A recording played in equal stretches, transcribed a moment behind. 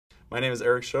My name is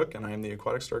Eric Shook, and I am the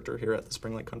Aquatics Director here at the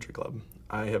Spring Lake Country Club.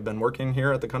 I have been working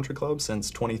here at the Country Club since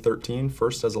 2013,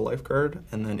 first as a lifeguard,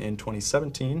 and then in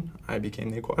 2017, I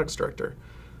became the Aquatics Director.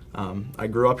 I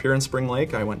grew up here in Spring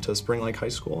Lake. I went to Spring Lake High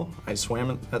School. I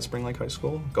swam at Spring Lake High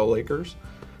School, go Lakers,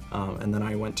 and then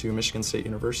I went to Michigan State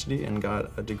University and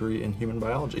got a degree in human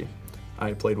biology.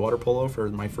 I played water polo for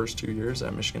my first 2 years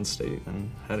at Michigan State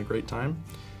and had a great time.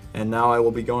 And now I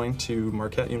will be going to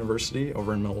Marquette University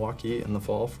over in Milwaukee in the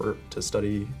fall to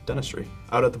study dentistry.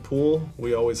 Out at the pool,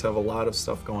 we always have a lot of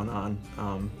stuff going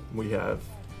on. We have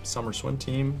summer swim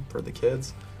team for the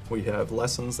kids. We have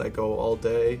lessons that go all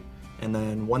day. And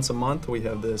then once a month, we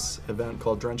have this event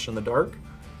called Drenched in the Dark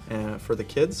for the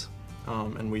kids.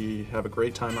 And we have a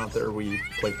great time out there. We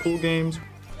play pool games,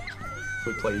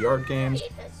 we play yard games,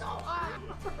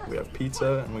 we have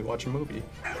pizza, and we watch a movie.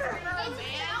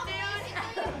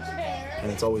 And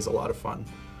it's always a lot of fun.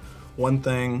 One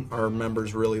thing our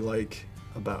members really like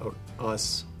about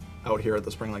us out here at the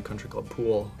Spring Lake Country Club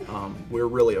pool, we're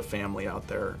really a family out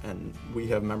there, and we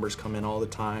have members come in all the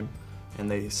time, and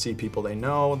they see people they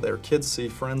know, their kids see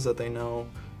friends that they know,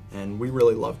 and we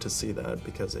really love to see that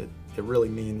because it really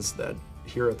means that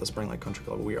here at the Spring Lake Country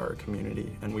Club we are a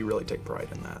community, and we really take pride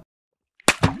in that.